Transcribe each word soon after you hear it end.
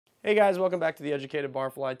Hey guys, welcome back to the Educated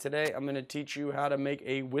Barfly. Today I'm going to teach you how to make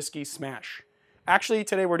a whiskey smash. Actually,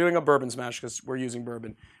 today we're doing a bourbon smash because we're using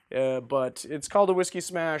bourbon. But it's called a whiskey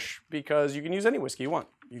smash because you can use any whiskey you want.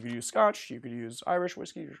 You could use Scotch, you could use Irish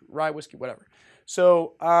whiskey, rye whiskey, whatever.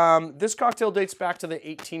 So this cocktail dates back to the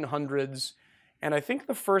 1800s, and I think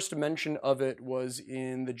the first mention of it was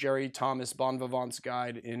in the Jerry Thomas Bon Vivant's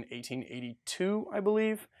guide in 1882, I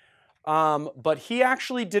believe. But he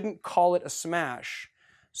actually didn't call it a smash.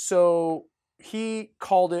 So he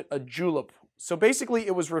called it a julep. So basically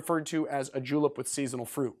it was referred to as a julep with seasonal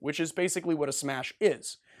fruit, which is basically what a smash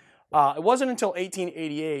is. It wasn't until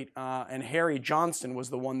 1888, and Harry Johnston was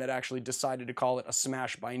the one that actually decided to call it a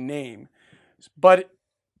smash by name. But,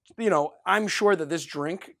 you know, I'm sure that this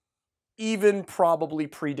drink even probably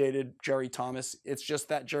predated Jerry Thomas. It's just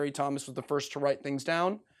that Jerry Thomas was the first to write things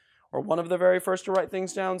down, or one of the very first to write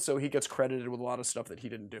things down, so he gets credited with a lot of stuff that he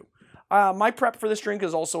didn't do. My prep for this drink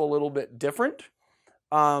is also a little bit different,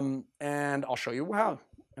 and I'll show you how,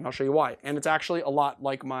 and I'll show you why. And it's actually a lot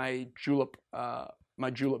like my julep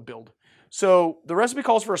build. So the recipe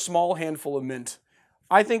calls for a small handful of mint.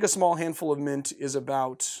 I think a small handful of mint is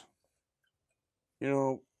about,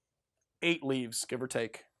 8 leaves, give or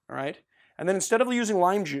take, all right? And then instead of using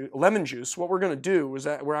lemon juice, what we're gonna do is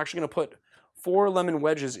that we're actually gonna put 4 lemon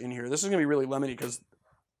wedges in here. This is gonna be really lemony because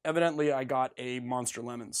evidently I got a monster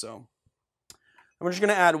lemon, so. I'm just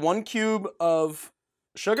gonna add 1 cube of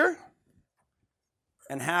sugar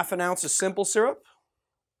and ½ ounce of simple syrup.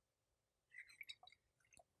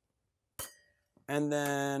 And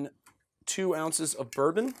then 2 ounces of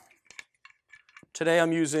bourbon. Today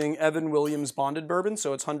I'm using Evan Williams bonded bourbon,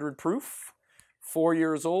 so it's 100 proof, 4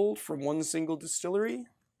 years old from one single distillery.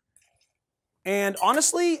 And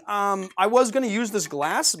honestly, I was going to use this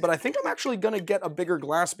glass, but I think I'm actually going to get a bigger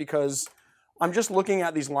glass because I'm just looking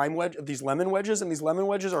at these lemon wedges, and these lemon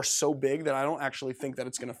wedges are so big that I don't actually think that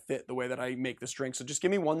it's going to fit the way that I make this drink. So just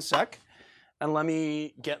give me 1 sec, and let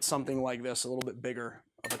me get something like this, a little bit bigger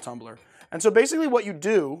of a tumbler. And so basically what you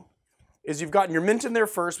do is you've gotten your mint in there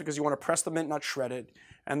first because you want to press the mint, not shred it.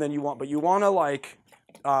 And then you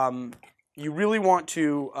really want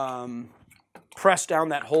to press down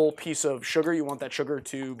that whole piece of sugar. You want that sugar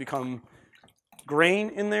to become grain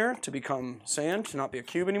in there, to become sand, to not be a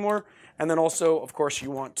cube anymore. And then also, of course,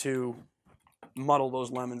 you want to muddle those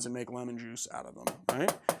lemons and make lemon juice out of them,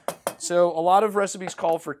 right? So a lot of recipes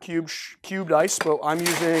call for cubed ice, but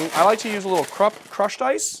I like to use a little crushed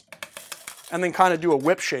ice and then kind of do a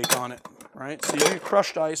whip shake on it, right? So you do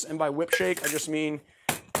crushed ice, and by whip shake, I just mean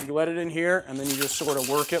you let it in here and then you just sort of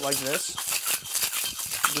work it like this.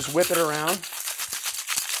 Just whip it around.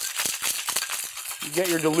 You get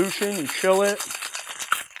your dilution, you chill it.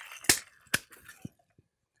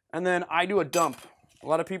 And then I do a dump. A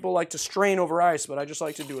lot of people like to strain over ice, but I just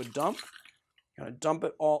like to do a dump. Gonna dump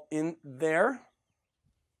it all in there.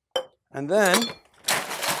 And then,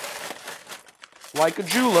 like a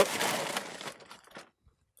julep,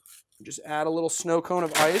 just add a little snow cone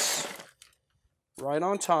of ice right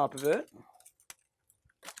on top of it.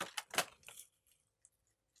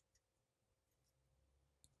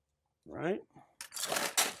 Right?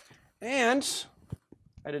 And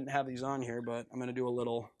I didn't have these on here, but I'm going to do a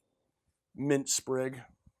little mint sprig.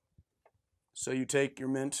 So you take your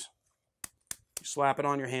mint, you slap it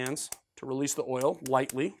on your hands to release the oil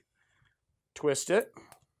lightly, twist it.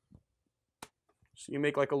 So you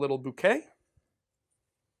make like a little bouquet,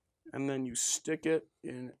 and then you stick it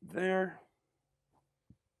in there.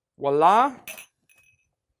 Voila!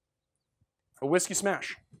 A whiskey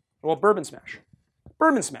smash. Well, bourbon smash.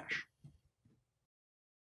 Bourbon smash.